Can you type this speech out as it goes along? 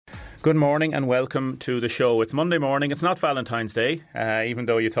Good morning and welcome to the show. It's Monday morning. It's not Valentine's Day, even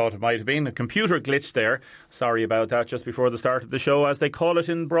though you thought it might have been. A computer glitch there. Sorry about that just before the start of the show. As they call it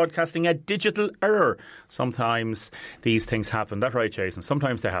in broadcasting, a digital error. Sometimes these things happen. That's right, Jason.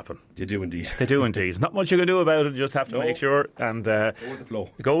 Sometimes they happen. They do indeed. They do indeed. Not much you can do about it. You just have to make sure and go with the flow.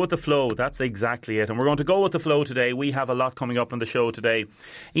 Go with the flow. That's exactly it. And we're going to go with the flow today. We have a lot coming up on the show today.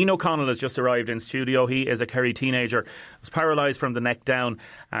 Ian O'Connell has just arrived in studio. He is a Kerry teenager. Was paralysed from the neck down,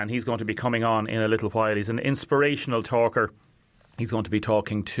 and he's going to be coming on in a little while. He's an inspirational talker. He's going to be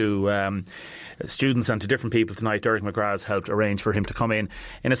talking to students and to different people tonight. Derek McGrath's helped arrange for him to come in.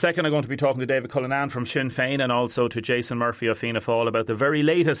 In a second, I'm going to be talking to David Cullinan from Sinn Féin and also to Jason Murphy of Fianna Fáil about the very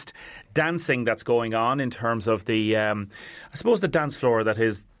latest dancing that's going on in terms of the, I suppose, the dance floor that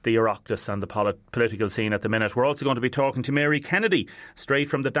is the Oireachtas and the political scene at the minute. We're also going to be talking to Mary Kennedy, straight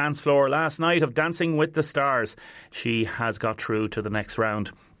from the dance floor last night of Dancing with the Stars. She has got through to the next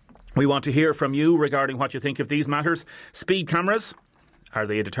round. We want to hear from you regarding what you think of these matters. Speed cameras, are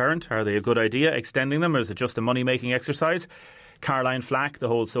they a deterrent? Are they a good idea? Extending them, or is it just a money-making exercise? Caroline Flack, the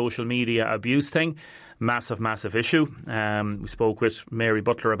whole social media abuse thing, massive issue. We spoke with Mary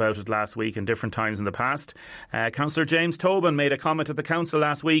Butler about it last week and different times in the past. Councillor James Tobin made a comment at the council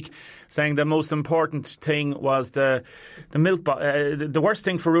last week saying the most important thing was the milk. The worst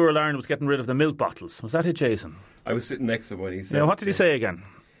thing for rural Ireland was getting rid of the milk bottles. Was that it, Jason? I was sitting next to him when he said. Yeah, what did he say again?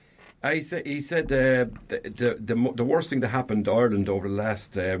 He said the worst thing that happened to Ireland over the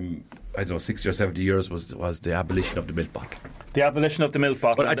last 60 or 70 years was the abolition of the milk bottle. The abolition of the milk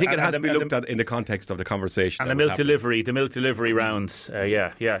bottle. But I think it has to be looked at in the context of the conversation. And the milk delivery rounds.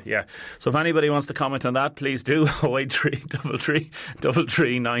 Yeah. So if anybody wants to comment on that, please do. 083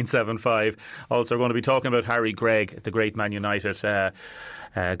 33 975. Also, we're going to be talking about Harry Gregg, the great Man United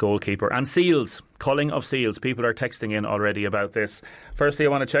goalkeeper. And seals. Culling of seals. People are texting in already about this. Firstly, I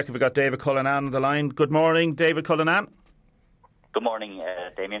want to check if we've got David Cullinan on the line. Good morning, David Cullinan. Good morning,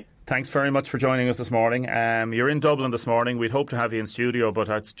 Damien. Thanks very much for joining us this morning. You're in Dublin this morning. We'd hope to have you in studio, but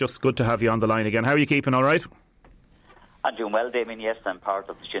it's just good to have you on the line again. How are you keeping, all right? I'm doing well, Damien. Yes, I'm part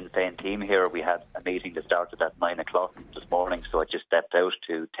of the Sinn Féin team here. We had a meeting that started at 9 o'clock this morning, so I just stepped out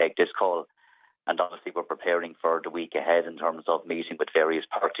to take this call. And obviously we're preparing for the week ahead in terms of meeting with various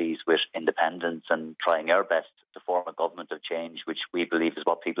parties, with independents, and trying our best to form a government of change, which we believe is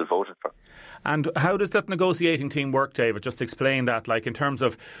what people voted for. And how does that negotiating team work, David? Just explain that, like in terms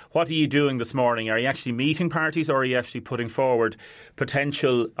of what are you doing this morning? Are you actually meeting parties, or are you actually putting forward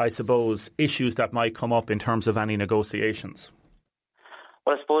potential, I suppose, issues that might come up in terms of any negotiations?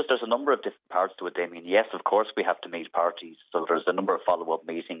 Well, I suppose there's a number of different parts to it, Damien. Yes, of course, we have to meet parties. So there's a number of follow-up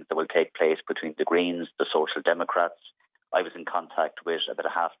meetings that will take place between the Greens, the Social Democrats. I was in contact with about a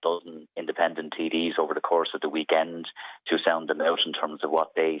half dozen independent TDs over the course of the weekend to sound them out in terms of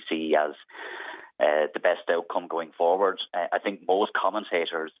what they see as the best outcome going forward. I think most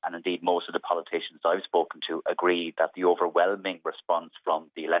commentators, and indeed most of the politicians I've spoken to, agree that the overwhelming response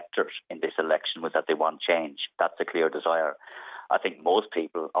from the electorate in this election was that they want change. That's a clear desire. I think most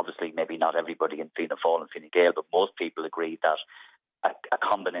people, obviously maybe not everybody in Fianna Fáil and Fine Gael, but most people agree that a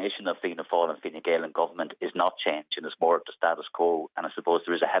combination of Fianna Fáil and Fine Gael in government is not change, and it's more of the status quo. And I suppose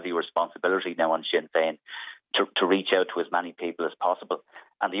there is a heavy responsibility now on Sinn Féin to reach out to as many people as possible.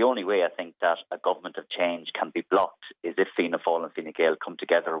 And the only way I think that a government of change can be blocked is if Fianna Fáil and Fine Gael come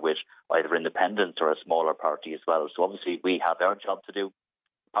together with either independents or a smaller party as well. So obviously we have our job to do.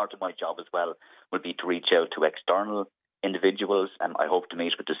 Part of my job as well will be to reach out to external individuals, and I hope to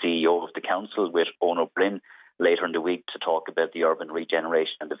meet with the CEO of the council, with Owen O'Brien, later in the week to talk about the Urban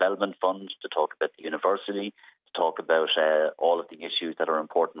Regeneration and Development Fund, to talk about the university, to talk about all of the issues that are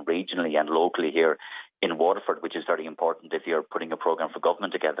important regionally and locally here in Waterford, which is very important if you're putting a programme for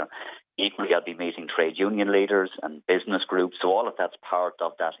government together. Equally, I'll be meeting trade union leaders and business groups, so all of that's part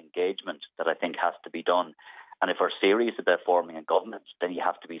of that engagement that I think has to be done. And if we're serious about forming a government, then you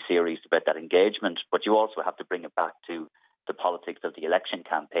have to be serious about that engagement. But you also have to bring it back to the politics of the election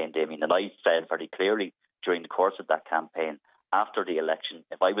campaign, Damien. And I said very clearly during the course of that campaign, after the election,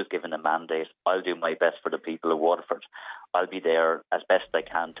 if I was given a mandate, I'll do my best for the people of Waterford. I'll be there as best I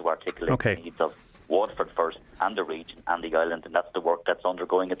can to articulate the needs of Waterford first, and the region and the island, and that's the work that's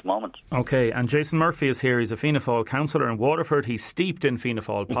undergoing at the moment. OK, and Jason Murphy is here. He's a Fianna Fáil councillor in Waterford. He's steeped in Fianna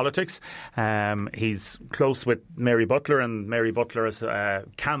Fáil politics. He's close with Mary Butler, and Mary Butler's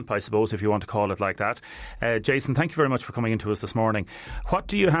camp, I suppose, if you want to call it like that. Jason, thank you very much for coming into us this morning. What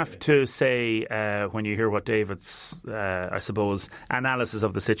do you have to say when you hear what David's, I suppose, analysis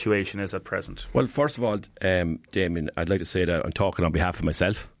of the situation is at present? Well, first of all, Damien, I'd like to say that I'm talking on behalf of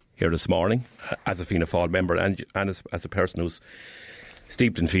myself here this morning as a Fianna Fáil member and as a person who's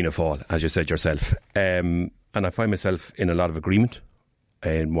steeped in Fianna Fáil, as you said yourself. And I find myself in a lot of agreement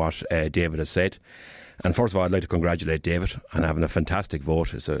in what David has said. And first of all, I'd like to congratulate David on having a fantastic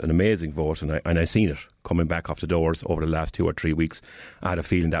vote. It's an amazing vote, and I seen it coming back off the doors over the last 2 or 3 weeks. I had a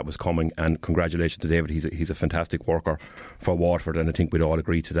feeling that was coming, and congratulations to David. He's a fantastic worker for Waterford, and I think we'd all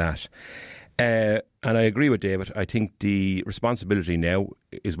agree to that. And I agree with David. I think the responsibility now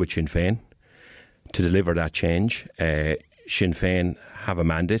is with Sinn Féin to deliver that change. Sinn Féin have a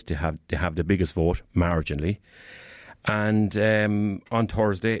mandate. They have the biggest vote marginally. And on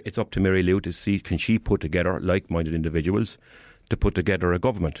Thursday, it's up to Mary Lou to see can she put together like-minded individuals to put together a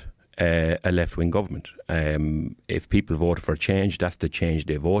government, a left-wing government. If people voted for change, that's the change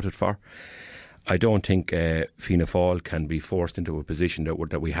they voted for. I don't think Fianna Fáil can be forced into a position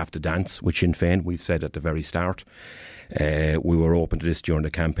that we have to dance with Sinn Féin. We've said at the very start, we were open to this during the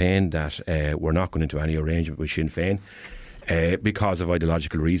campaign, that we're not going into any arrangement with Sinn Féin. Because of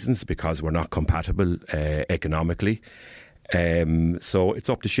ideological reasons, because we're not compatible economically. So it's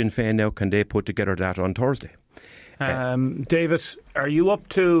up to Sinn Féin now. Can they put together that on Thursday? David, are you up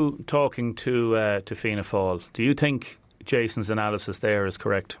to talking to Fianna Fáil? Do you think Jason's analysis there is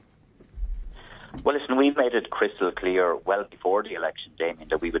correct? Well, listen, we made it crystal clear well before the election, Damien,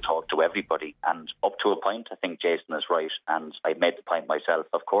 that we would talk to everybody. And up to a point, I think Jason is right. And I made the point myself.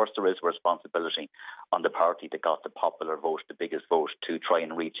 Of course, there is a responsibility on the party that got the popular vote, the biggest vote, to try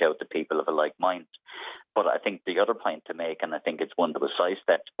and reach out to people of a like mind. But I think the other point to make, and I think it's one that was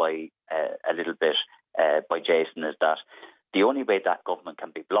sidestepped by a little bit by Jason, is that the only way that government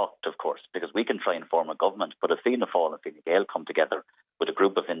can be blocked, of course, because we can try and form a government, but if Fianna Fáil and Fine Gael come together with a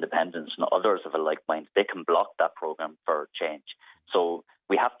group of independents and others of a like mind, they can block that programme for change. So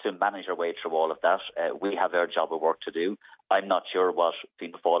we have to manage our way through all of that. We have our job of work to do. I'm not sure what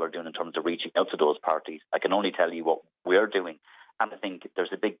Fianna Fáil are doing in terms of reaching out to those parties. I can only tell you what we're doing. And I think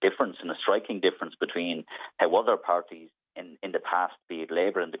there's a big difference and a striking difference between how other parties in the past, be it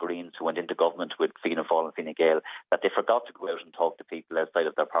Labour and the Greens, who went into government with Fianna Fáil and Fine Gael, that they forgot to go out and talk to people outside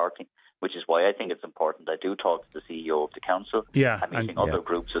of their party, which is why I think it's important. I do talk to the CEO of the council. I'm meeting other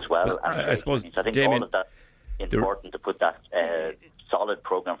groups as well. And I suppose, I think Damien, all of that is important to put that solid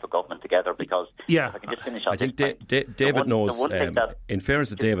programme for government together, because if I can just finish on I think David knows, in fairness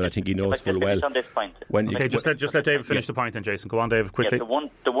to David, I think he knows full well. On this point, just let David finish the point then, Jason. Go on, David, quickly. The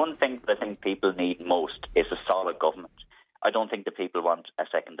one thing that I think people need most is a solid government. I don't think the people want a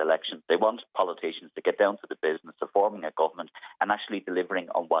second election. They want politicians to get down to the business of forming a government and actually delivering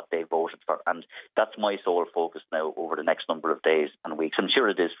on what they voted for. And that's my sole focus now over the next number of days and weeks. I'm sure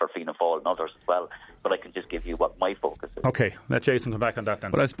it is for Fianna Fáil and others as well, but I can just give you what my focus is. OK, let Jason come back on that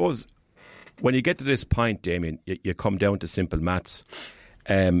then. Well, I suppose when you get to this point, Damien, you come down to simple maths.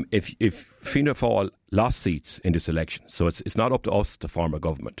 If Fianna Fáil lost seats in this election, so it's not up to us to form a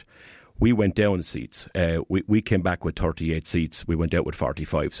government. We went down seats. We came back with 38 seats. We went out with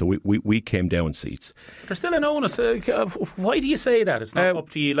 45. So we came down seats. There's still an onus. Why do you say that? It's not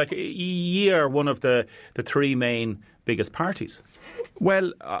up to you. Like, you are one of the three main biggest parties.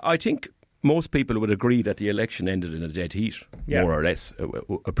 Well, I think most people would agree that the election ended in a dead heat, more or less,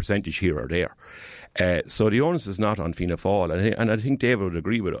 a percentage here or there. So the onus is not on Fianna Fáil, and I think David would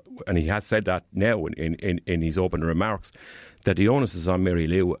agree with it, and he has said that now in his open remarks, that the onus is on Mary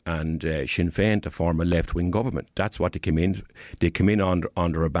Lou and Sinn Féin to form a left-wing government. That's what they came in. They came in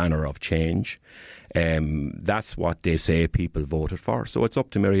under a banner of change. That's what they say people voted for. So it's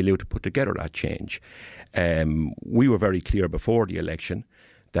up to Mary Lou to put together that change. We were very clear before the election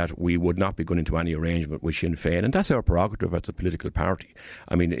that we would not be going into any arrangement with Sinn Féin, and that's our prerogative as a political party.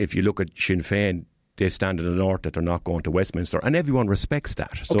 I mean, if you look at Sinn Féin, they stand in the north that they're not going to Westminster, and everyone respects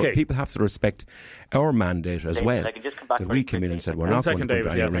that. So people have to respect our mandate as well. That we came in and said we're not going to go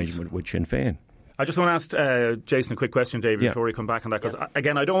into any arrangement with Sinn Féin. I just want to ask Jason a quick question, David, before we come back on that, because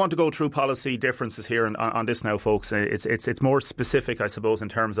again, I don't want to go through policy differences here on this now, folks. It's more specific, I suppose, in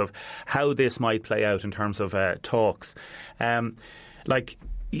terms of how this might play out in terms of talks. Like,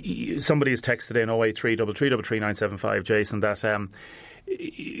 somebody has texted in 083 333 975, Jason, that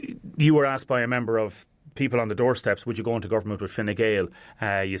you were asked by a member of people on the doorsteps, would you go into government with Fine Gael?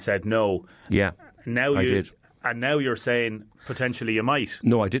 You said no. Yeah, I did. And now you're saying potentially you might.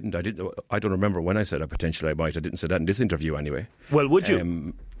 No, I didn't. I don't remember when I said potentially I might. I didn't say that in this interview anyway. Well, would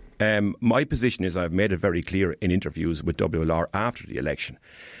you? My position is, I've made it very clear in interviews with WLR after the election,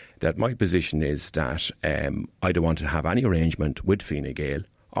 that my position is that I don't want to have any arrangement with Fine Gael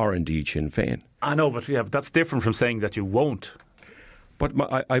or indeed Sinn Féin. I know, but that's different from saying that you won't. But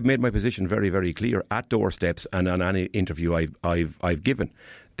I've made my position very, very clear at doorsteps and on any interview I've given,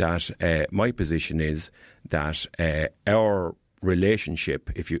 that my position is that our relationship,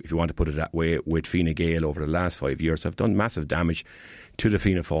 if you want to put it that way, with Fine Gael over the last 5 years have done massive damage to the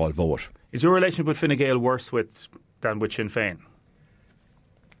Fianna Fáil vote. Is your relationship with Fine Gael worse than with Sinn Féin?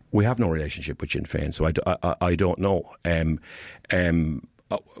 We have no relationship with Sinn Féin, so I don't know.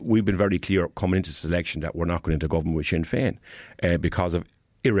 We've been very clear coming into this election that we're not going into government with Sinn Féin because of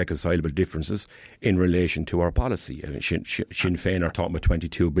irreconcilable differences in relation to our policy. Sinn Féin are talking about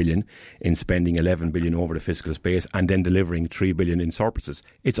 22 billion in spending 11 billion over the fiscal space and then delivering 3 billion in surpluses.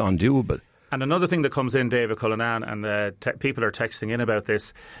 It's undoable. And another thing that comes in, David Cullinan, and people are texting in about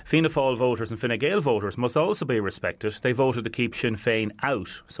this, Fianna Fáil voters and Fine Gael voters must also be respected. They voted to keep Sinn Féin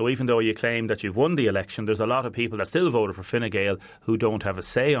out. So even though you claim that you've won the election, there's a lot of people that still voted for Fine Gael who don't have a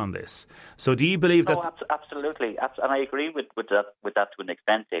say on this. So do you believe that... Oh, absolutely. And I agree with that to an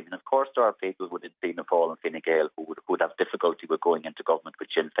extent, David. Of course there are people within Fianna Fáil and Fine Gael who would have difficulty with going into government with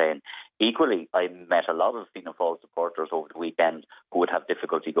Sinn Féin. Equally, I met a lot of Fianna Fáil supporters over the weekend who would have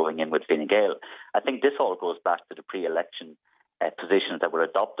difficulty going in with Fine Gael. I think this all goes back to the pre-election positions that were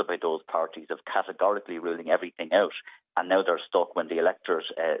adopted by those parties of categorically ruling everything out, and now they're stuck when the electors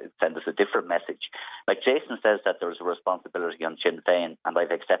send us a different message. Like Jason says that there's a responsibility on Sinn Féin, and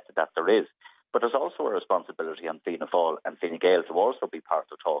I've accepted that there is, but there's also a responsibility on Fianna Fáil and Fine Gael to also be part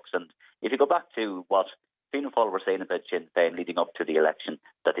of talks. And if you go back to what Fianna Fáil were saying about Sinn Féin leading up to the election,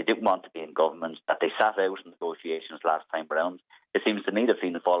 that they didn't want to be in government, that they sat out in negotiations last time around, it seems to me that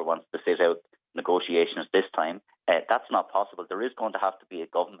Fianna Fáil wants to sit out negotiations this time. That's not possible. There is going to have to be a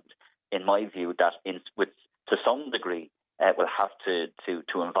government, in my view, that to some degree will have to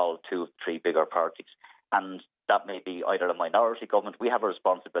involve 2 or 3 bigger parties. And that may be either a minority government. We have a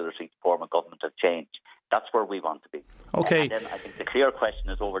responsibility to form a government of change. That's where we want to be. Okay. And then I think the clear question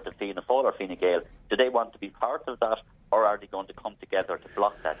is over to Fianna Fáil or Fine Gael. Do they want to be part of that, or are they going to come together to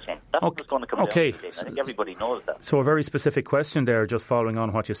block that change? That's what's going to come down to. I think everybody knows that. So a very specific question there, just following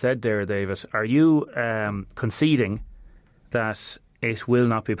on what you said there, David. Are you conceding that it will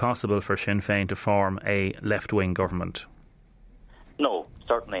not be possible for Sinn Féin to form a left-wing government? No,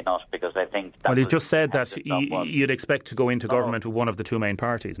 certainly not, because I think... Well, you just said that you'd expect to go into government with one of the 2 main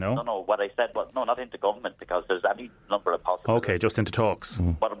parties, no? No, what I said was, no, not into government, because there's any number of possibilities. Okay, just into talks.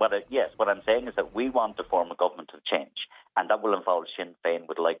 Yes, what I'm saying is that we want to form a government of change, and that will involve Sinn Féin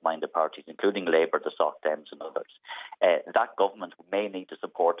with like-minded parties, including Labour, the Soc Dems and others. That government may need the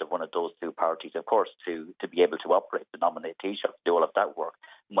support of one of those 2 parties, of course, to be able to operate, to nominate Taoiseach, do all of that work.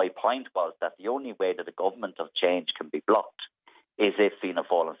 My point was that the only way that a government of change can be blocked is if Fianna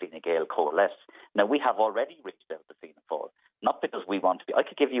Fáil and Fine Gael coalesce. Now, we have already reached out to Fianna Fáil, not because we want to be... I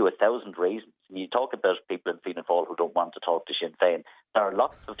could give you 1,000 reasons. And you talk about people in Fianna Fáil who don't want to talk to Sinn Féin. There are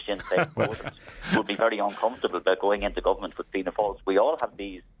lots of Sinn Féin voters who would be very uncomfortable about going into government with Fianna Fáil. We all have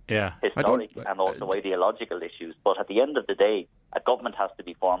these historic and also ideological issues. But at the end of the day, a government has to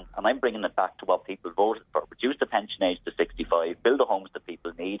be formed, and I'm bringing it back to what people voted for. Reduce the pension age to 65, build the homes that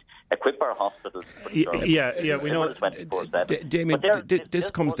people need, equip our hospitals. We know. Damien,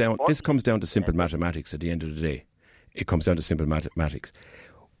 this comes down to simple mathematics at the end of the day. It comes down to simple mathematics.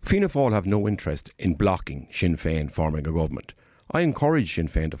 Fianna Fáil have no interest in blocking Sinn Féin forming a government. I encourage Sinn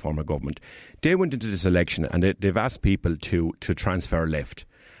Féin to form a government. They went into this election and they've asked people to transfer left.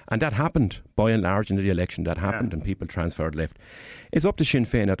 And that happened, by and large, in the election. That happened, and people transferred left. It's up to Sinn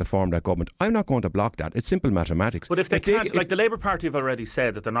Féin now to form that government. I'm not going to block that. It's simple mathematics. But if they can't, like the Labour Party have already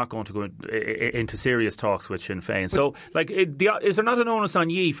said that they're not going to go into serious talks with Sinn Féin. So, is there not an onus on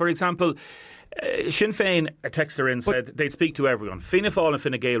ye? For example, Sinn Féin, a texter in, said they'd speak to everyone. Fianna Fáil and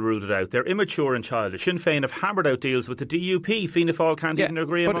Fine Gael ruled it out. They're immature and childish. Sinn Féin have hammered out deals with the DUP. Fianna Fáil can't even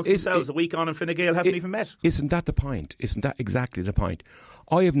agree amongst themselves. A week on, and Fine Gael haven't even met. Isn't that the point? Isn't that exactly the point?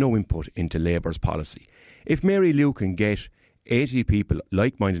 I have no input into Labour's policy. If Mary Lou can get 80 people,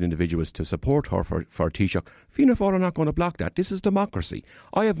 like-minded individuals, to support her for Taoiseach, Fianna Fáil are not going to block that. This is democracy.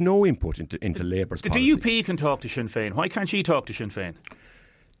 I have no input into Labour's policy. The DUP can talk to Sinn Féin. Why can't she talk to Sinn Féin?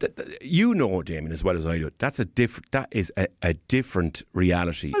 You know, Damien, as well as I do, that is a different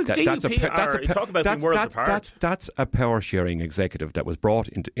reality. Well, that's a power-sharing executive that was brought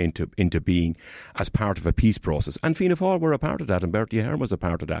into being as part of a peace process. And Fianna Fáil were a part of that, and Bertie Ahern was a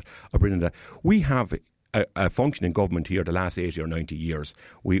part of that. We have a functioning government here the last 80 or 90 years.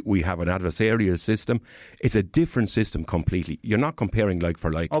 We have an adversarial system. It's a different system completely. You're not comparing like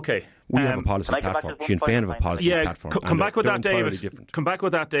for like. Okay. We have a policy platform. Sinn Féin have a policy platform. Come back with that, David. Come back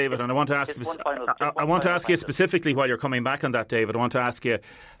with that, David. And I want to ask you specifically, while you're coming back on that, David, I want to ask you,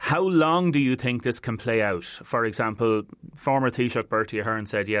 how long do you think this can play out? For example, former Taoiseach Bertie Ahern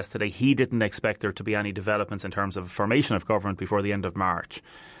said yesterday he didn't expect there to be any developments in terms of formation of government before the end of March.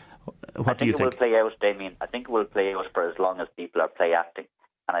 What do you think? I think it will play out, Damien. I think it will play out for as long as people are play acting.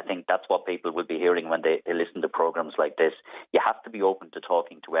 And I think that's what people will be hearing when they listen to programmes like this. You have to be open to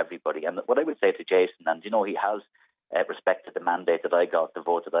talking to everybody. And what I would say to Jason, and he has respected the mandate that I got, the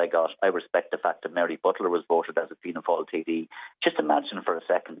vote that I got. I respect the fact that Mary Butler was voted as a Fianna Fáil TD. Just imagine for a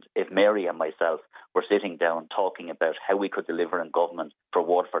second if Mary and myself were sitting down talking about how we could deliver in government for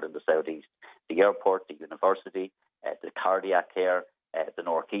Waterford and the South East. The airport, the university, the cardiac care, the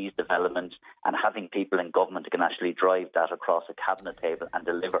North East development, and having people in government who can actually drive that across a cabinet table and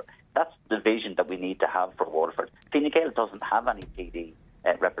deliver. That's the vision that we need to have for Waterford. Fine Gael doesn't have any TD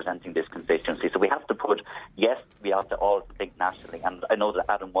representing this constituency, so we have to we have to all think nationally. And I know that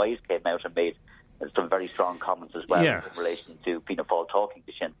Adam Wise came out and made some very strong comments as well in relation to Fianna Fáil talking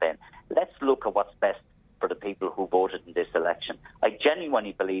to Sinn Féin. Let's look at what's best for the people who voted in this election. I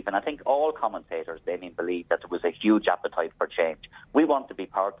genuinely believe, and I think all commentators, Damien, believe that there was a huge appetite for change. We want to be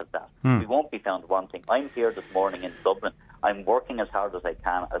part of that. We won't be found wanting. I'm here this morning in Dublin. I'm working as hard as I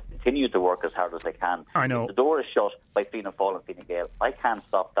can. I'll continue to work as hard as I can. I know. If the door is shut by Fianna Fáil and Fine Gael, I can't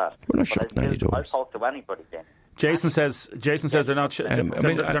stop that. We're not shutting any doors. I'll talk to anybody then. Jason says they're not shutting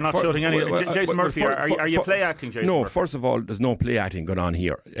any. Jason Murphy, are you play acting, Jason? No, Murphy? First of all, there's no play acting going on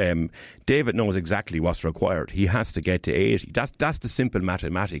here. David knows exactly what's required. He has to get to 80. That's the simple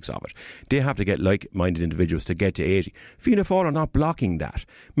mathematics of it. They have to get like-minded individuals to get to 80. Fianna Fáil are not blocking that.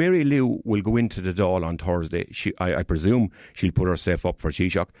 Mary Lou will go into the Dáil on Thursday. I presume she'll put herself up for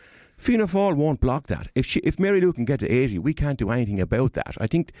Taoiseach. Fianna Fáil won't block that. If Mary Lou can get to 80, we can't do anything about that. I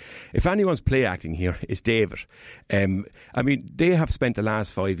think if anyone's play acting here, it's David. They have spent the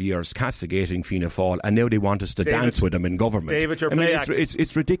last 5 years castigating Fianna Fáil, and now they want us to dance with them in government. David, you're play acting.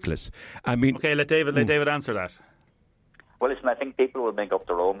 It's ridiculous. Okay, let David answer that. Well, listen, I think people will make up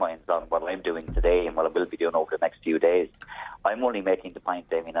their own minds on what I'm doing today and what I will be doing over the next few days. I'm only making the point,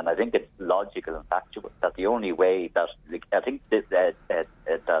 Damien, and I think it's logical and factual that the only way that I think that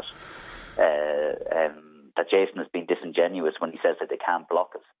Jason has been disingenuous when he says that they can't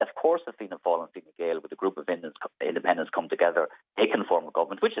block us. Of course, if Fianna Fáil and Fine Gael, with a group of independents come together, they can form a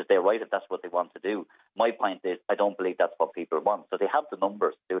government, which is their right if that's what they want to do. My point is, I don't believe that's what people want. So they have the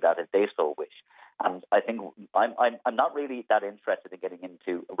numbers to do that if they so wish. And I think I'm not really that interested in getting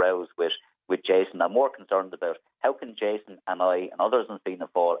into rows with Jason. I'm more concerned about how can Jason and I and others in Fianna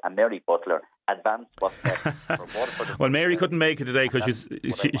Fáil and Mary Butler advance what's best for Waterford. Well, Mary couldn't make it today because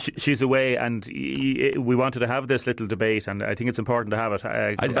she's away, and we wanted to have this little debate, and I think it's important to have it.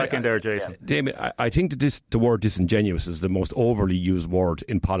 Come back in there, Jason. Yeah. Damien, I think that the word disingenuous is the most overly used word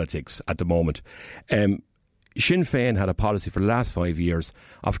in politics at the moment. Sinn Féin had a policy for the last 5 years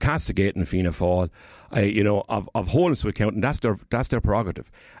of castigating Fianna Fáil, of holding us to account, and that's their prerogative.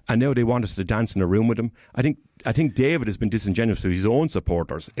 And now they want us to dance in a room with them. I think David has been disingenuous to his own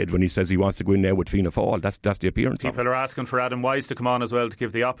supporters when he says he wants to go in there with Fianna Fáil. That's the appearance. People are asking for Adam Wise to come on as well to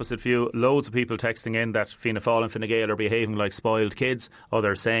give the opposite view. Loads of people texting in that Fianna Fáil and Fine Gael are behaving like spoiled kids.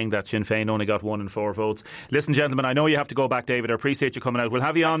 Others saying that Sinn Féin only got 1 in 4 votes. Listen, gentlemen, I know you have to go back, David. I appreciate you coming out. We'll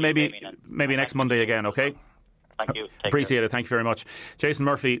have you on maybe next Monday again, okay? Thank you. Appreciate it. Thank you very much. Jason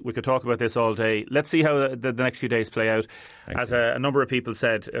Murphy, we could talk about this all day. Let's see how the next few days play out. Thanks. As a number of people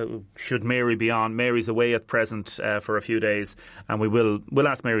said, should Mary be on? Mary's away at present for a few days, and we'll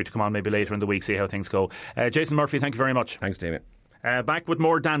ask Mary to come on maybe later in the week, see how things go. Jason Murphy, thank you very much. Thanks, Damien. Back with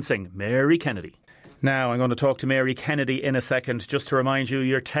more dancing. Mary Kennedy. Now, I'm going to talk to Mary Kennedy in a second. Just to remind you,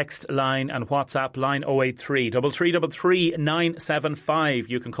 your text line and WhatsApp line 083 3333 975.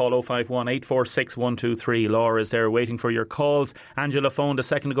 You can call 051 846 123. Laura is there waiting for your calls. Angela phoned a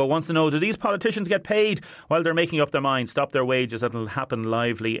second ago, wants to know, do these politicians get paid while they're making up their minds? Stop their wages. That'll happen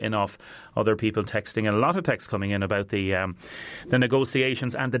lively enough. Other people texting, and a lot of texts coming in about the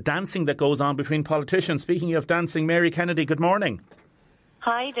negotiations and the dancing that goes on between politicians. Speaking of dancing, Mary Kennedy, good morning.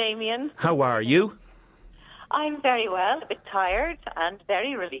 Hi, Damien. How are you? I'm very well, a bit tired and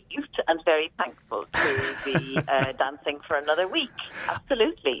very relieved and very thankful to be dancing for another week.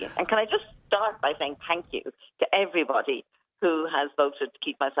 Absolutely. And can I just start by saying thank you to everybody who has voted to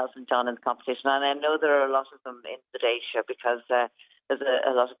keep myself and John in the competition. And I know there are a lot of them in the Deise show because there's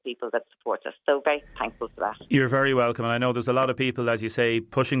a lot of people that support us. So very thankful for that. You're very welcome. And I know there's a lot of people, as you say,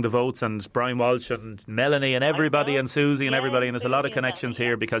 pushing the votes, and Brian Walsh and Melanie and everybody and Susie and everybody. And there's a lot of connections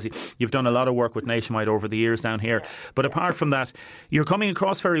here because you've done a lot of work with Nationwide over the years down here. But apart from that, you're coming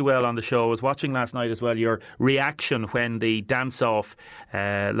across very well on the show. I was watching last night as well your reaction when the dance-off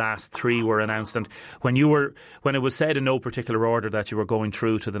last 3 were announced, and when it was said in no particular order that you were going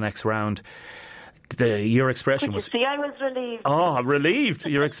through to the next round. Your expression was... See, I was relieved. Oh, relieved.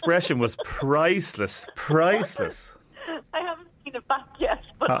 Your expression was priceless. Priceless. I haven't seen it back yet.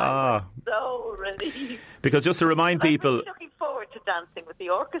 But I was so relieved. Because just to remind people... I'm really looking forward to dancing with the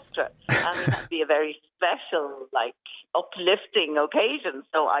orchestra. I mean, that'd be a very special, uplifting occasion,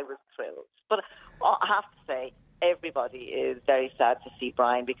 so I was thrilled. But I have to say, everybody is very sad to see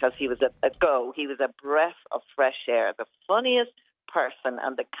Brian because he was he was a breath of fresh air, the funniest person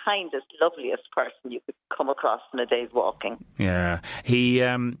and the kindest, loveliest person you could come across in a day's walking. Yeah, he,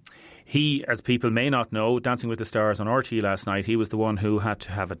 as people may not know, Dancing with the Stars on RTÉ last night, he was the one who had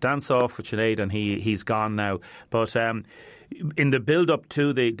to have a dance-off with Sinead, and he's gone now. But in the build-up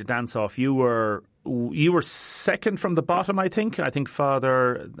to the dance-off, you were second from the bottom, I think. I think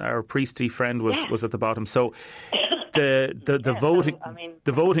Father, our priesty friend, was at the bottom. So the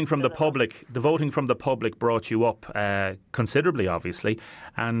voting from the public brought you up considerably, obviously.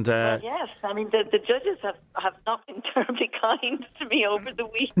 And yes, I mean the judges have not been terribly kind to me over the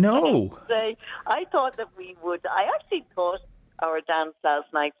week. No, I thought that we would. I actually thought our dance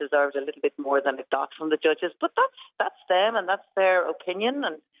last night deserved a little bit more than it got from the judges, but that's them and that's their opinion,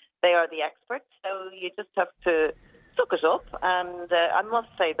 and they are the experts. So you just have to suck it up. And I must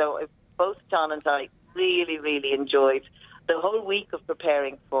say though, both John and I really, really enjoyed the whole week of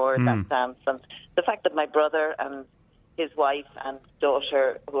preparing for that dance, and the fact that my brother and his wife and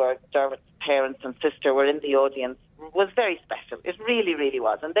daughter, who are Dermot's parents and sister, were in the audience was very special. It really, really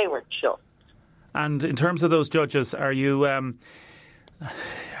was, and they were chuffed. And in terms of those judges, are you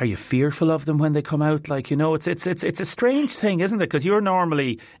fearful of them when they come out? It's a strange thing, isn't it? Because you're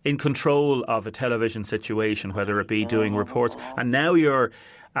normally in control of a television situation, whether it be doing reports, and now you're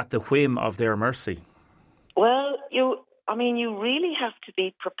at the whim of their mercy. Well, you really have to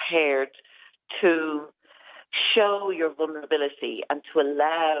be prepared to show your vulnerability and to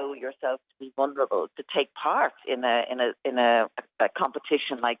allow yourself to be vulnerable, to take part in a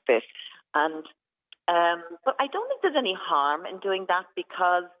competition like this. And but I don't think there's any harm in doing that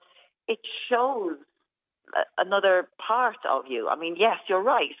because it shows another part of you. I mean, yes, you're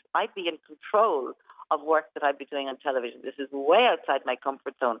right. I'd be in control of work that I'd be doing on television. This is way outside my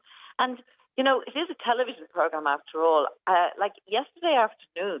comfort zone. And it is a television program after all. Like yesterday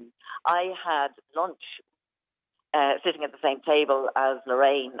afternoon, I had lunch sitting at the same table as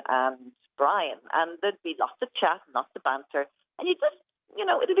Lorraine and Brian, and there'd be lots of chat and lots of banter. And you just,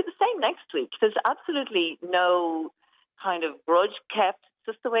 it'll be the same next week. There's absolutely no kind of grudge kept.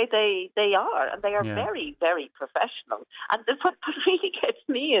 It's just the way they are, and they are very, very professional. And what really gets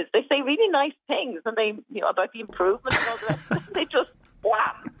me is they say really nice things, and they, about the improvement and all the rest. They just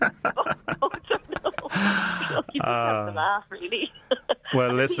wham! You just have to laugh, really.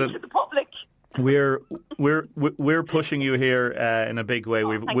 Well, listen, to the public. We're pushing you here in a big way.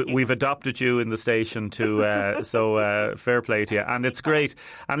 We've adopted you in the station to so fair play to you, and it's great.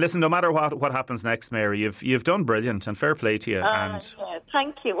 And listen, no matter what happens next, Mary, you've done brilliant, and fair play to you. And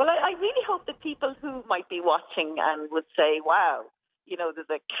thank you. Well, I really hope that people who might be watching and would say, "Wow, there's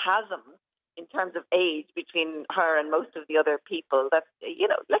a chasm in terms of age between her and most of the other people." That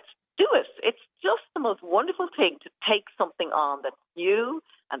let's do it. It's just the most wonderful thing to take something on that's new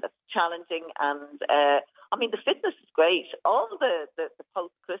and that's challenging. And the fitness is great. All the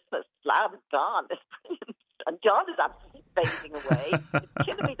post-Christmas slab is gone. It's brilliant. And John is absolutely fading away. It's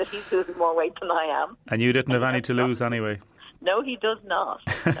killing me that he's losing more weight than I am. And you didn't have any to lose anyway. No, he does not.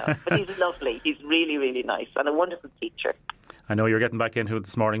 No, but he's lovely. He's really, really nice and a wonderful teacher. I know you're getting back into it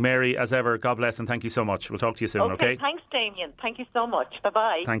this morning. Mary, as ever, God bless and thank you so much. We'll talk to you soon, okay? Thanks, Damien. Thank you so much.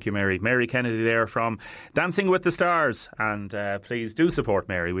 Bye-bye. Thank you, Mary. Mary Kennedy there from Dancing with the Stars. And please do support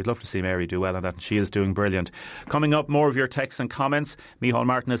Mary. We'd love to see Mary do well on that, and she is doing brilliant. Coming up, more of your texts and comments. Micheál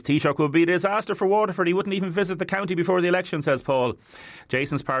Martin's Taoiseach would be a disaster for Waterford. He wouldn't even visit the county before the election, says Paul.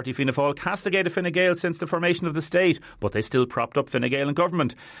 Jason's party, Fianna Fáil, castigated Fine Gael since the formation of the state, but they still propped up Fine Gael in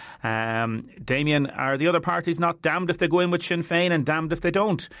government. Damien, are the other parties not damned if they go in with Sinn Féin and damned if they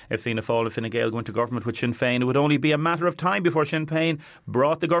don't? If Fianna Fáil and Fine Gael go into government with Sinn Féin, it would only be a matter of time before Sinn Féin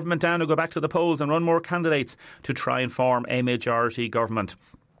brought the government down and go back to the polls and run more candidates to try and form a majority government.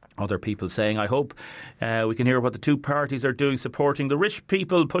 Other people saying, I hope we can hear what the two parties are doing, supporting the rich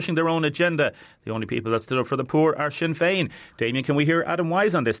people, pushing their own agenda. The only people that stood up for the poor are Sinn Féin. Damien, can we hear Adam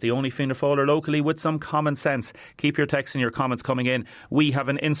Wise on this? The only Fianna Fáiler locally with some common sense. Keep your texts and your comments coming in. We have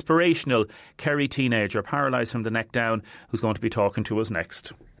an inspirational Kerry teenager, paralysed from the neck down, who's going to be talking to us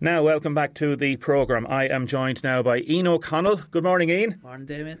next. Now, welcome back to the programme. I am joined now by Ian O'Connell. Good morning, Ian. Morning,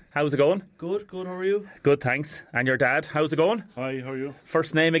 Damien. How's it going? Good, how are you? Good, thanks. And your dad, how's it going? Hi, how are you?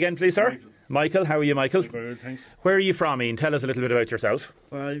 First name again, please, sir? Michael, how are you, Michael? Very good, thanks. Where are you from, Ian? Tell us a little bit about yourself.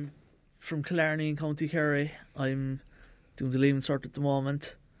 Well, I'm from Killarney in County Kerry. I'm doing the Leaving Cert at the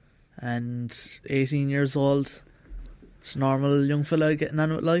moment and 18 years old. Just a normal young fella getting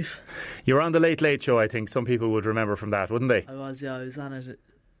on with life. You were on the Late Late Show, I think. Some people would remember from that, wouldn't they? I was on it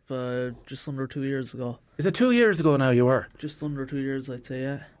just under 2 years ago. Is it 2 years ago now you were? Just under 2 years, I'd say,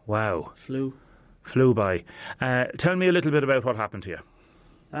 yeah. Wow. Flew by. Tell me a little bit about what happened to you.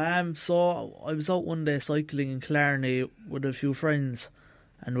 So I was out one day cycling in Killarney with a few friends,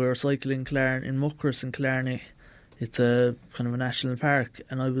 and we were cycling in Muckross in Killarney. It's a kind of a national park,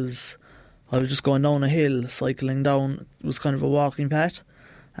 and I was just going down a hill, cycling down. It was kind of a walking path,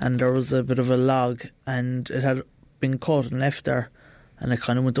 and there was a bit of a log, and it had been cut and left there, and it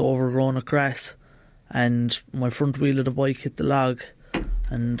kind of went overgrown with grass, and my front wheel of the bike hit the log,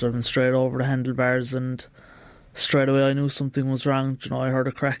 and I went straight over the handlebars, and straight away I knew something was wrong. I heard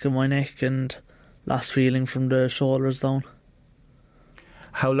a crack in my neck and lost feeling from the shoulders down.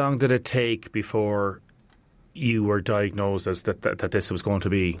 How long did it take before you were diagnosed as that this was going to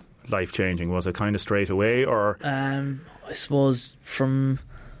be life-changing? Was it kind of straight away, or...? I suppose from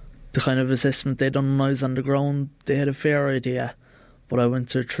the kind of assessment they done when I was on the ground, they had a fair idea. But I went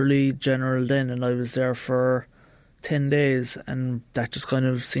to Tralee General then, and I was there for 10 days, and that just kind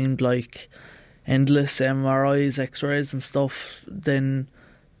of seemed like endless MRIs, X-rays and stuff. Then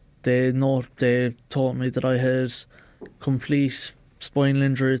they told me that I had complete spinal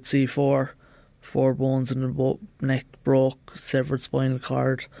injury at C4, 4 bones in the neck broke, severed spinal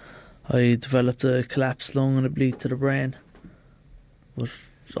cord. I developed a collapsed lung and a bleed to the brain. But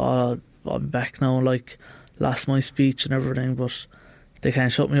I'm back now, like, lost my speech and everything, but they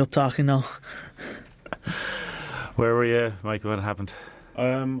can't shut me up talking now. Where were you, Mike, when it happened?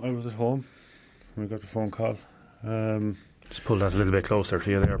 I was at home. We got the phone call. Just pull that a little bit closer to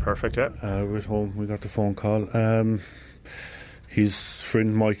you there. Perfect, yeah. We were at home. We got the phone call. His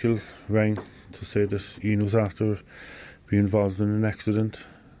friend Michael rang to say that Ian was after being involved in an accident.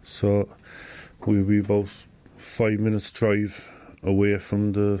 So we were about 5 minutes drive away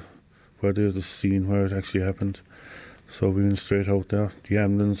from where there's the scene where it actually happened. So we went straight out there. The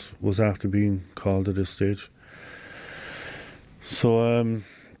ambulance was after being called at this stage. So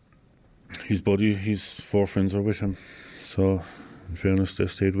his 4 friends were with him. So in fairness, they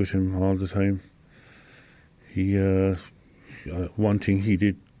stayed with him all the time. He one thing he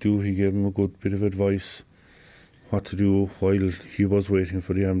did do, he gave him a good bit of advice what to do while he was waiting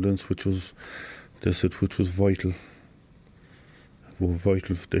for the ambulance, which was vital.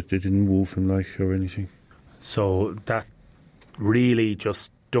 Vital that they didn't move him or anything. So that really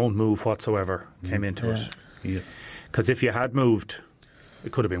just don't move whatsoever came into it. Yeah. Because if you had moved,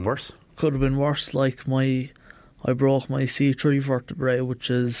 it could have been worse. Could have been worse. Like I broke my C3 vertebrae, which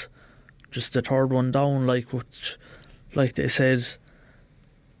is just the third one down. Like they said,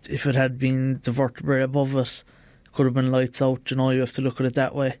 if it had been the vertebrae above it, it could have been lights out. You have to look at it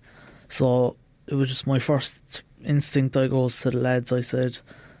that way. So it was just my first instinct. I goes to the lads. I said,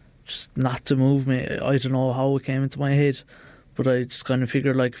 just not to move me. I don't know how it came into my head, but I just kind of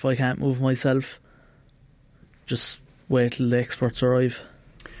figured, like, if I can't move myself, just wait till the experts arrive.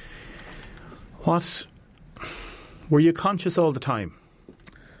 What? Were you conscious all the time?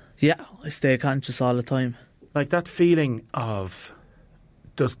 Yeah, I stay conscious all the time. Like that feeling of,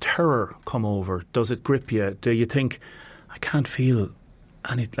 does terror come over? Does it grip you? Do you think, I can't feel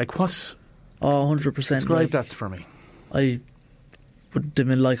any, like what? Oh, 100%. Describe that for me. Like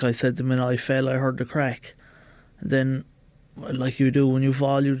I said, the minute I fell, I heard the crack. And then, like you do when you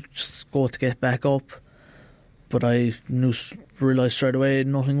fall, you just go to get back up. But I realised straight away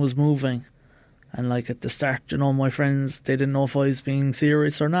nothing was moving. And like at the start, my friends, they didn't know if I was being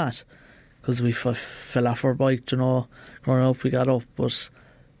serious or not. Because we fell off our bike, growing up, we got up. But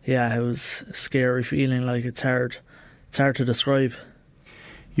yeah, it was a scary feeling, like it's hard to describe.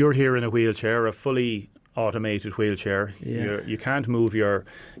 You're here in a wheelchair, a fully automated wheelchair. Yeah. You can't move your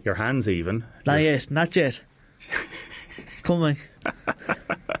hands even. Not yet. It's coming.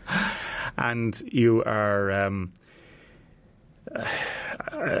 And you are,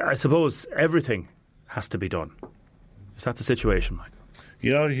 I suppose everything has to be done. Is that the situation, Mike?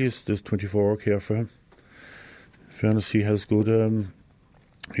 Yeah, there's 24-hour care for him. In fairness, he has good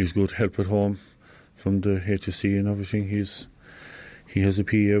help at home from the HSC and everything. He has a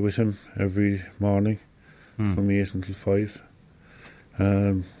PA with him every morning from 8 until 5.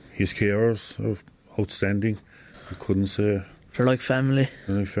 His carers are outstanding. You couldn't say... They're like family.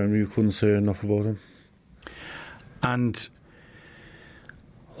 You couldn't say enough about him. And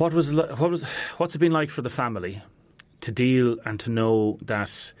what's it been like for the family to deal and to know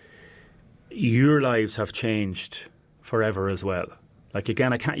that your lives have changed forever as well? Like,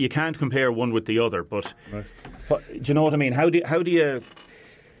 again, you can't compare one with the other, but right. Do you know what I mean? How do you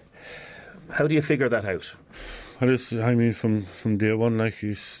figure that out? I mean, from day one, like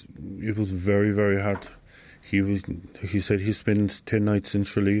it was very, very hard. He said he spent 10 nights in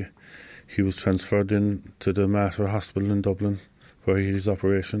Tralee. He was transferred in to the Mater Hospital in Dublin, where he had his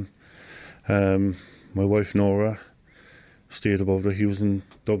operation. My wife Nora stayed above there. He was in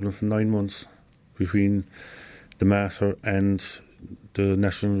Dublin for 9 months between the Mater and the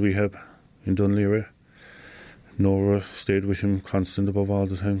National Rehab in Dunleary. Nora stayed with him constant above all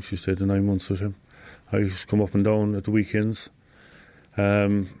the time. She stayed the 9 months with him. I used to come up and down at the weekends.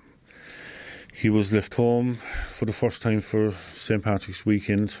 He was left home for the first time for St. Patrick's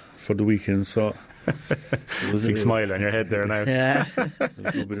weekend, so it was big smile on your head there now. Yeah. a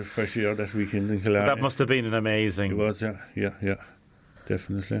little bit of fresh air that weekend in Killarney. That must have been an amazing. It was, yeah,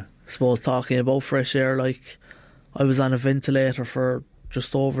 definitely. I suppose talking about fresh air, like I was on a ventilator for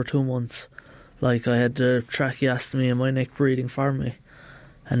just over 2 months. Like I had the tracheostomy in my neck breathing for me,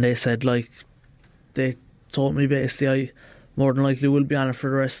 and they said they told me basically I more than likely will be on it for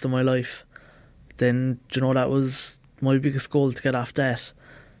the rest of my life. Then, that was my biggest goal, to get off that.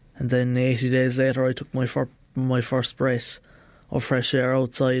 And then 80 days later, I took my first breath of fresh air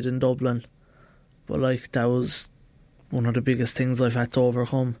outside in Dublin. But, that was one of the biggest things I've had to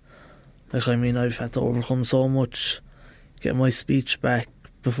overcome. I've had to overcome so much. Get my speech back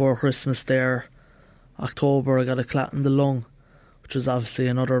before Christmas there. October, I got a clot in the lung, which was obviously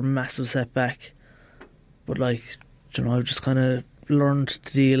another massive setback. But, I've just kind of learned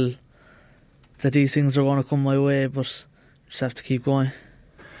to deal that these things are going to come my way, but just have to keep going.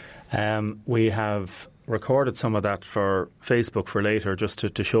 We have recorded some of that for Facebook for later, just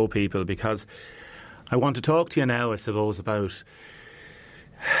to show people, because I want to talk to you now, I suppose, about,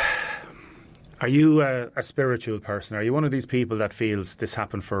 are you a spiritual person? Are you one of these people that feels this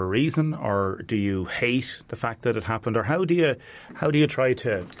happened for a reason, or do you hate the fact that it happened, or how do you try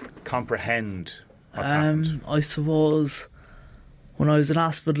to comprehend what's happened? I suppose when I was in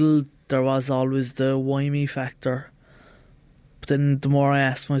hospital, there was always the why me factor. But then the more I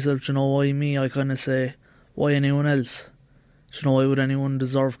asked myself, why me, I kind of say, why anyone else? Why would anyone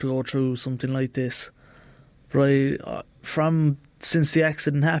deserve to go through something like this? But since the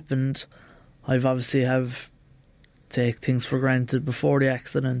accident happened, I've obviously take things for granted before the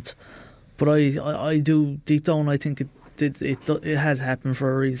accident. But I do, deep down, I think it had happened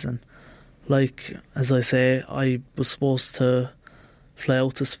for a reason. Like, as I say, I was supposed to fly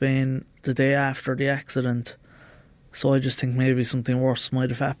out to Spain the day after the accident, so I just think maybe something worse might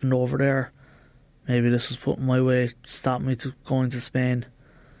have happened over there. Maybe this was put in my way to stop me to going to Spain,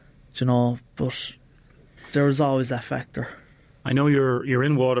 but there was always that factor. I know you're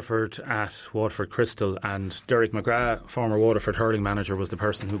in Waterford at Waterford Crystal, and Derek McGrath, former Waterford hurling manager, was the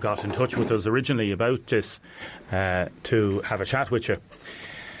person who got in touch with us originally about this, to have a chat with you.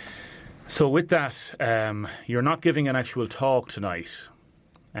 So with that, you're not giving an actual talk tonight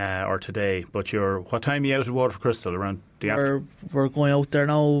or today, but what time are you out at Waterford Crystal? Around the after? We're going out there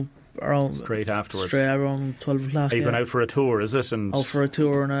now around straight afterwards. Straight around 12 o'clock. Are you going out for a tour? Is it? And out for a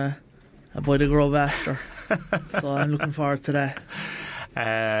tour and a bite of grub after. So I'm looking forward to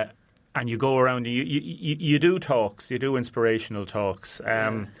that. And you go around. You do talks. You do inspirational talks.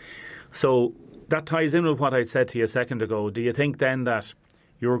 So that ties in with what I said to you a second ago. Do you think then that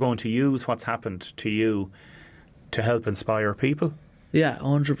you're going to use what's happened to you to help inspire people? Yeah,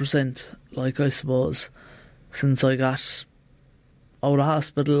 100%. Like, I suppose, since I got out of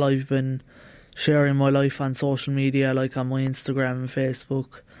hospital, I've been sharing my life on social media, like on my Instagram and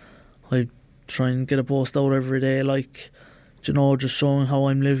Facebook. I try and get a post out every day, just showing how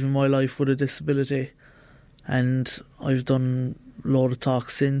I'm living my life with a disability. And I've done a load of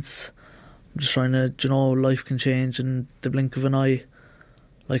talks since. I'm just trying to, life can change in the blink of an eye,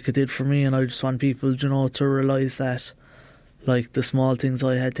 like it did for me, and I just want people, to realise that, like the small things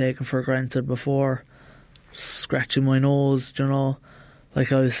I had taken for granted before, scratching my nose,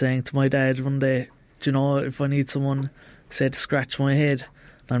 like I was saying to my dad one day, if I need someone, say, to scratch my head,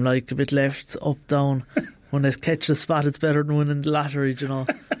 and I'm like a bit left, up, down, when they catch the spot, it's better than winning the lottery,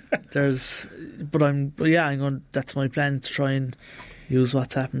 that's my plan, to try and use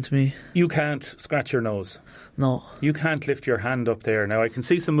what's happened to me. You can't scratch your nose. No. You can't lift your hand up there. Now, I can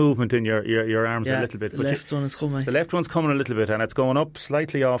see some movement in your arms a little bit. The left one is coming. The left one's coming a little bit, and it's going up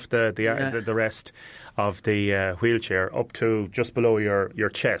slightly off the rest of the wheelchair, up to just below your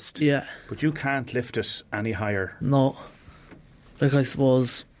chest. Yeah. But you can't lift it any higher. No. Like, I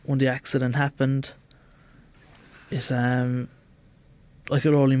suppose, when the accident happened, I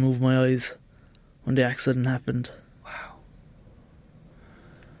could only move my eyes when the accident happened. Wow.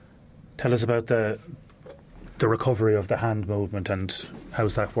 Tell us about the the recovery of the hand movement, and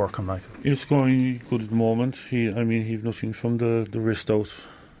how's that working like? It's going good at the moment. He's nothing from the wrist out.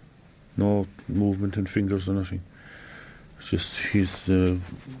 No movement in fingers or nothing. It's just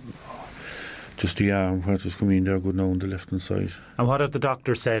just the arm where it's coming in there good now on the left hand side. And what have the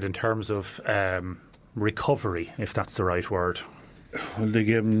doctors said in terms of recovery, if that's the right word? Well, they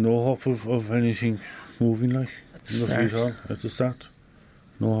gave him no hope of anything moving like. Nothing at all at the start.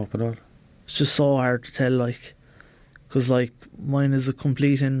 No hope at all. It's just so hard to tell, like, because like mine is a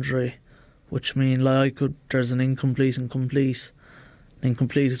complete injury, which means like there's an incomplete and complete.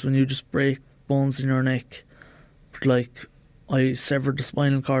 Incomplete is when you just break bones in your neck. But like I severed the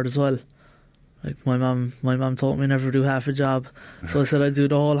spinal cord as well. Like my mum told me never do half a job, so I said I'd do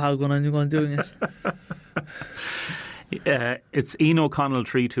the whole hog when I'm going doing it. It's Ian O'Connell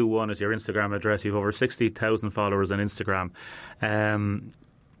 321 is your Instagram address. You've over 60,000 followers on Instagram.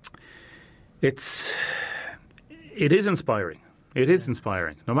 It is inspiring. It is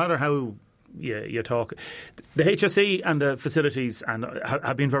inspiring. No matter how you talk, the HSE and the facilities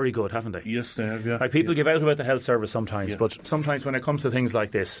have been very good, haven't they? Yes, they have. Yeah. Like people give out about the health service sometimes, but sometimes when it comes to things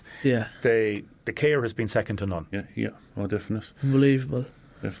like this, the care has been second to none. Yeah. Oh, definitely. Unbelievable.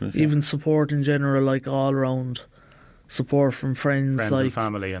 Definitely. Even support in general, like all round support from friends like, and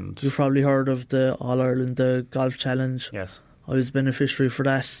family, and you've probably heard of the All Ireland the Golf Challenge. Yes, I was beneficiary for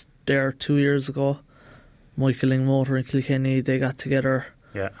that there 2 years ago. Michael Ling Motor and Kilkenny, they got together.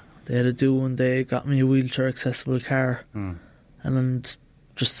 Yeah, they had a do and they got me a wheelchair accessible car. And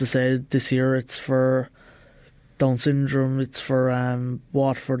just to say, this year it's for Down syndrome. It's for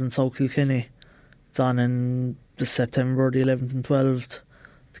Waterford and South Kilkenny. It's on in the September the 11th and 12th.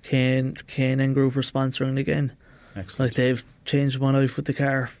 The K&N Group are sponsoring again. Excellent. Like they've changed my life with the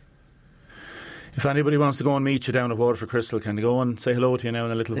car. If anybody wants to go and meet you down at Waterford Crystal, can they go and say hello to you now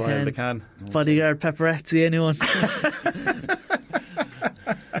in a little while? They can. Bodyguard, paparazzi, anyone.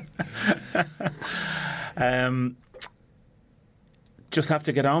 Just have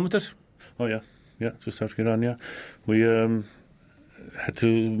to get on with it. Oh yeah, just have to get on. Yeah, we had to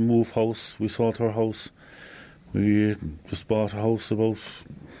move house. We sold our house. We just bought a house about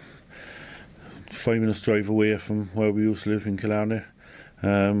 5 minutes drive away from where we used to live in Killarney.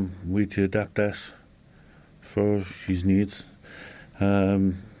 We had to adapt that for his needs.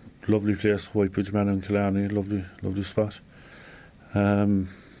 Lovely place, Whitebridge Manor in Killarney, lovely spot. And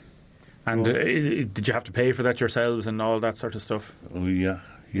did you have to pay for that yourselves and all that sort of stuff? Oh yeah.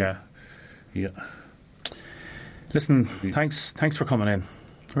 Listen, thanks for coming in.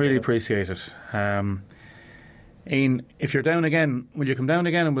 Really appreciate it. Ian, if you're down again, will you come down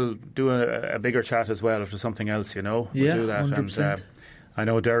again and we'll do a bigger chat as well if there's something else, We'll do that. 100%. And I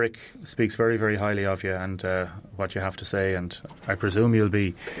know Derek speaks very, very highly of you and what you have to say, and I presume you'll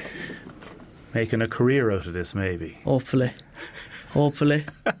be making a career out of this, maybe. Hopefully.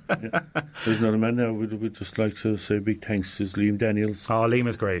 There's another man there. We'd just like to say big thanks to Liam Daniels. Oh, Liam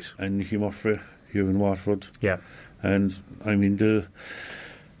is great. And Nicky Murphy here in Waterford. Yeah. And I mean the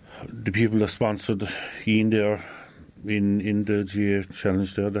people that sponsored Ian there in the GA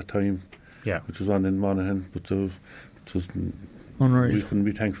challenge there at that time. Yeah. Which was on in Monaghan, but it was unreal. We couldn't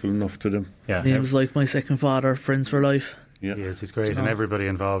be thankful enough to them. Yeah. He was like my second father, friends for life. Yeah. He is, he's great, and everybody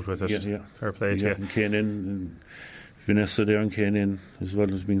involved with it. Yeah. Fair play to you. And K&N and Vanessa there and K&N as well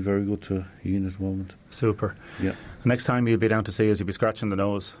has been very good to Ian at the moment. Super. Yeah. Next time you'll be down to see us, you'll be scratching the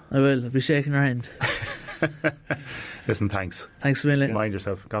nose. I will. I'll be shaking her hand. Listen, thanks. Thanks a million. Mind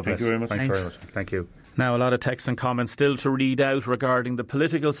yourself. God bless. Thank you very much. Thanks very much. Thank you. Now, a lot of texts and comments still to read out regarding the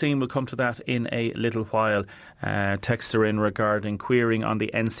political scene. We'll come to that in a little while. Texts are in regarding querying on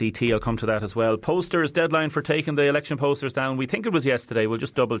the NCT. I'll come to that as well. Posters, deadline for taking the election posters down. We think it was yesterday. We'll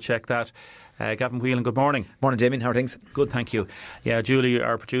just double check that. Gavin Whelan, good morning. Morning, Damien. How are things? Good, thank you. Yeah, Julie,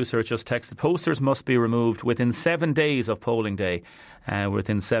 our producer, has just texted. Posters must be removed within 7 days of polling day.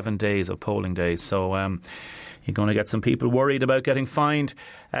 Within 7 days of polling days. So, you're going to get some people worried about getting fined.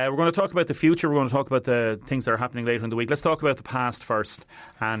 We're going to talk about the future. We're going to talk about the things that are happening later in the week. Let's talk about the past first.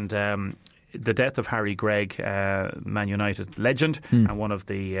 And the death of Harry Gregg, Man United legend, and one of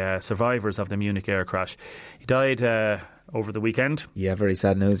the survivors of the Munich air crash. He died over the weekend. Yeah, very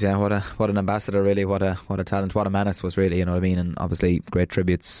sad news. Yeah, what an ambassador, really. What a talent. What a menace was, really. You know what I mean? And obviously, great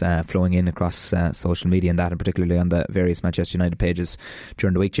tributes flowing in across social media and that, and particularly on the various Manchester United pages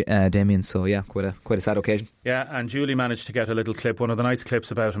during the week, Damien. So yeah, quite a sad occasion. Yeah, and Julie managed to get a little clip, one of the nice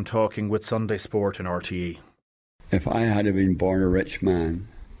clips about him talking with Sunday Sport in RTE. If I had been born a rich man,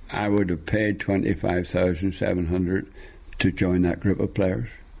 I would have paid $25,700 to join that group of players.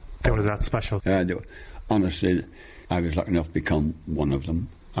 They were that special. Honestly, I was lucky enough to become one of them.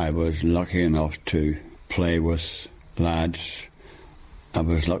 I was lucky enough to play with lads. I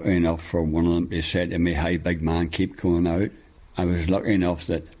was lucky enough for one of them to say to me, "Hey, big man, keep going out." I was lucky enough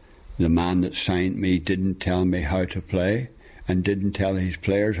that the man that signed me didn't tell me how to play and didn't tell his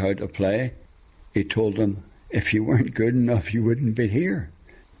players how to play. He told them, if you weren't good enough, you wouldn't be here.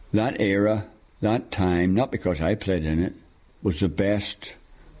 That era, that time, not because I played in it, was the best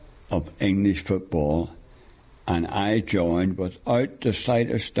of English football, and I joined without the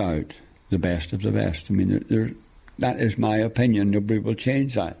slightest doubt the best of the best. I mean, that is my opinion. Nobody will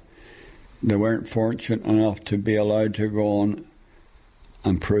change that. They weren't fortunate enough to be allowed to go on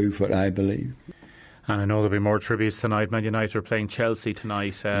and prove what I believe. And I know there'll be more tributes tonight. Man United are playing Chelsea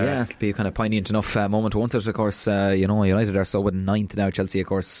tonight. Yeah, it'll be a kind of poignant enough moment, won't it? Of course, United are so in ninth now. Chelsea, of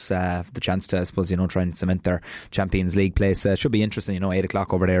course, the chance to, I suppose, try and cement their Champions League place. Should be interesting, 8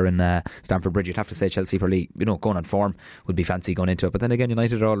 o'clock over there in Stamford Bridge. You'd have to say Chelsea probably, going on form would be fancy going into it. But then again,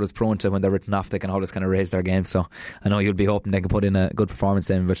 United are always prone to, when they're written off, they can always kind of raise their game. So I know you'd be hoping they can put in a good performance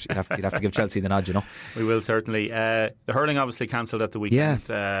then, but you'd have to give Chelsea the nod, We will certainly. The hurling obviously cancelled at the weekend.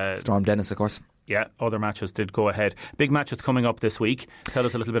 Yeah, Storm Dennis, of course. Yeah, other matches did go ahead. Big matches coming up this week. Tell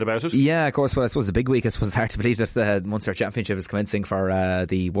us a little bit about it. Yeah, of course. Well, I suppose the big week, I suppose it's hard to believe that the Munster Championship is commencing for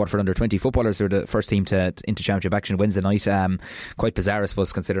the Waterford under-20 footballers, who are the first team into Championship action Wednesday night. Quite bizarre, I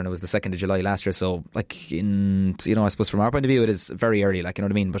suppose, considering it was the 2nd of July last year. So, I suppose from our point of view, it is very early, you know what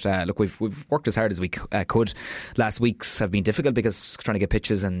I mean? But look, we've worked as hard as we could. Last weeks have been difficult because trying to get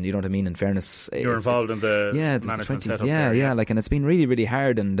pitches and, you know what I mean, in fairness. You're involved in the management 20s, setup yeah, there, and it's been really, really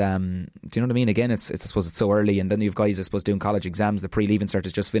hard. And do you know what I mean? Again, it's I suppose it's so early, and then you've guys, I suppose, doing college exams. The pre-leaving cert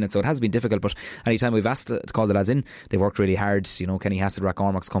is just finished, so it has been difficult. But anytime we've asked to call the lads in, they've worked really hard. Kenny Hassett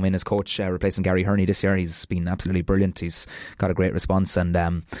Cormac's come in as coach, replacing Gary Herney this year. He's been absolutely brilliant. He's got a great response, and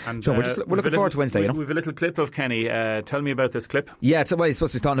we're looking forward to Wednesday. We've a little clip of Kenny. Tell me about this clip. Yeah, it's I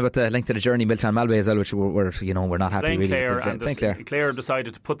suppose he's talking about the length of the journey, Milltown Malbay as well, which we're not happy really. Clare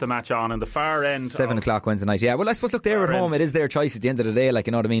decided to put the match on the far end. 7 o'clock Wednesday night. Yeah, well, I suppose look, they're at home. It is their choice at the end of the day,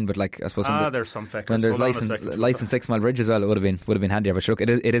 you know what I mean. But I suppose there's some factors. When there's lights and 6 Mile Bridge as well, it would have been handier. But look, it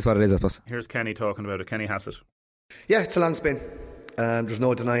is what it is, I suppose. Here's Kenny talking about it. Kenny Hassett. Yeah, it's a long spin. There's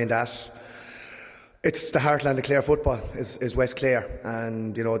no denying that. It's the heartland of Clare football is West Clare,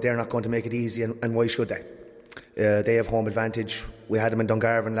 and they're not going to make it easy, and why should they? They have home advantage. We had them in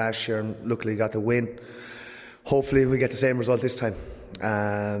Dungarvan last year and luckily got the win. Hopefully we get the same result this time.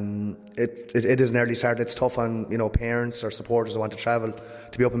 It is an early start. It's tough on parents or supporters who want to travel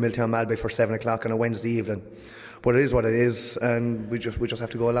to be up in Milltown Malbay for 7 o'clock on a Wednesday evening. But it is what it is, and we just have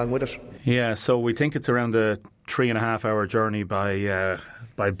to go along with it. Yeah, so we think it's around a 3.5 hour journey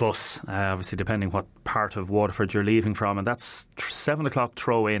by bus, obviously depending what part of Waterford you're leaving from, and that's 7 o'clock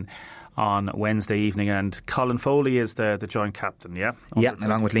throw in on Wednesday evening. And Colin Foley is the joint captain, yeah? Yeah,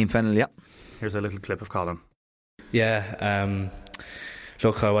 along with Liam Fennell, yeah. Here's a little clip of Colin. Yeah,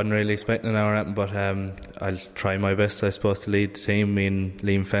 look, I wasn't really expecting an hour at, but I'll try my best, I suppose, to lead the team. Me and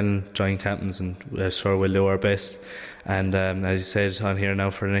Liam Fennell, joint captains, and sure we'll do our best. And as you said, I'm here now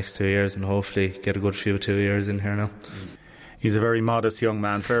for the next 2 years, and hopefully get a good few 2 years in here now. He's a very modest young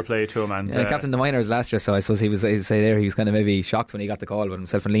man. Fair play to him. And captain the minors last year, so I suppose he was kind of maybe shocked when he got the call. But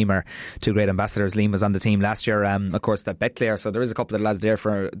himself and Liam are two great ambassadors. Liam was on the team last year, of course, that bet Clare. So there is a couple of lads there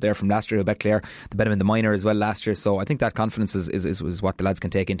from last year who bet Clare. They bet him in the minor as well last year. So I think that confidence is what the lads can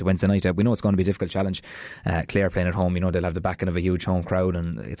take into Wednesday night. We know it's going to be a difficult challenge. Clare playing at home, they'll have the backing of a huge home crowd,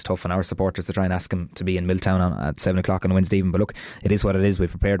 and it's tough on our supporters to try and ask them to be in Milltown at 7 o'clock on a Wednesday evening. But look, it is what it is. We've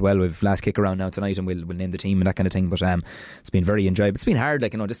prepared well. We've last kick around now tonight, and we'll name the team and that kind of thing. But it's been very enjoyable. It's been hard,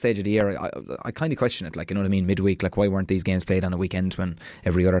 this stage of the year. I kind of question it, you know what I mean, midweek, why weren't these games played on a weekend when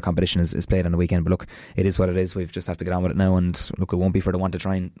every other competition is played on a weekend? But look, it is what it is. We've just have to get on with it now, and look, it won't be for the one to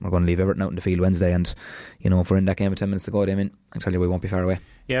try, and we're going to leave Everton out in the field Wednesday, and if we're in that game with 10 minutes to go, I tell you, we won't be far away.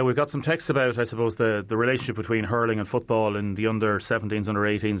 Yeah, we've got some texts about, I suppose, the relationship between hurling and football in the under-17s,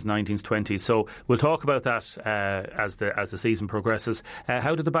 under-18s, 19s, 20s. So we'll talk about that as the season progresses.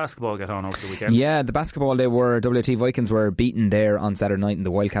 How did the basketball get on over the weekend? Yeah, the basketball, WT Vikings were beaten there on Saturday night, and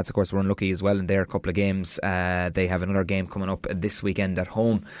the Wildcats, of course, were unlucky as well in their couple of games. They have another game coming up this weekend at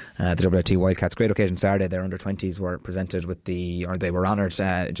home. The WT Wildcats, great occasion Saturday. Their under-20s were presented they were honoured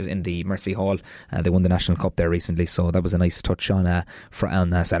just in the Mercy Hall. They won the National Cup there recently, so that was a nice touch on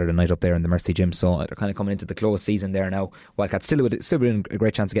Saturday night up there in the Mercy Gym. So they're kind of coming into the close season there now. Wildcats still in a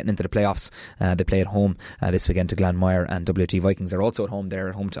great chance of getting into the playoffs. They play at home this weekend to Glanmire, and WT Vikings are also at home. They're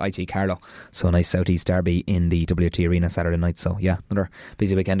at home to IT Carlow. So a nice Southeast derby in the WT Arena Saturday night. So yeah, another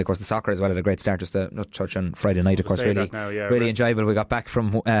busy weekend. Of course, the soccer as well had a great start. Just a touch on Friday night, of course, really enjoyable. We got back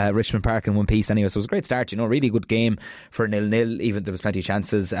from Richmond Park in one piece anyway, so it was a great start. Really good game for 0-0. Even there was plenty of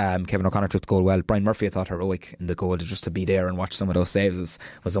chances. Kevin O'Connor took the goal well. Brian Murphy, I thought, heroic in the goal. Just to be there and watch some of those saves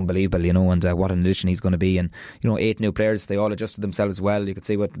was unbelievable. And what an addition he's going to be. And 8 new players, they all adjusted themselves well. You could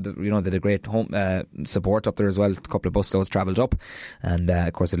see what they did a great home support up there as well. A couple of bus loads travelled up, and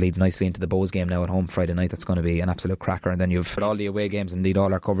of course it leads nicely into the Bows game now at home Friday night. That's going to be an absolute cracker. And then you've all the away games, indeed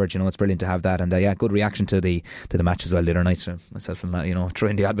all our coverage. It's brilliant to have that. And good reaction to the match as well the other night. Myself and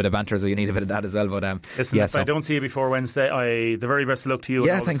throwing the odd bit of banter, so you need a bit of that as well. But listen, if I don't see you before Wednesday, the very best of luck to you.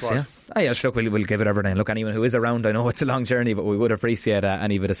 Yeah, thanks. Look, we'll give it everything. Look, anyone who is around, I know it's a long journey, but we would appreciate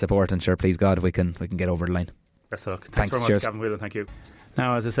any bit of support. And sure, please God, if we can get over the line. Best of luck. Thanks very much, cheers. Gavin Whelan. Thank you.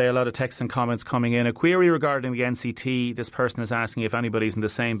 Now, as I say, a lot of texts and comments coming in. A query regarding the NCT. This person is asking if anybody's in the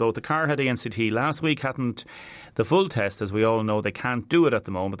same boat. The car had the NCT last week, hadn't the full test. As we all know, they can't do it at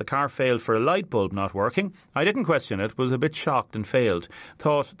the moment. The car failed for a light bulb not working. I didn't question it, was a bit shocked and failed.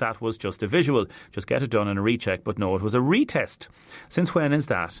 Thought that was just a visual. Just get it done in a recheck. But no, it was a retest. Since when is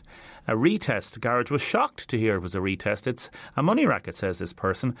that? A retest. The garage was shocked to hear it was a retest. It's a money racket, says this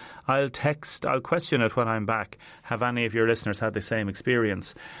person. I'll question it when I'm back. Have any of your listeners had the same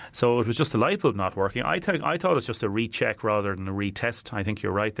experience? So it was just a light bulb not working. I thought it was just a recheck rather than a retest. I think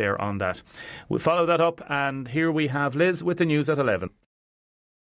you're right there on that. We'll follow that up, and here we have Liz with the news at 11.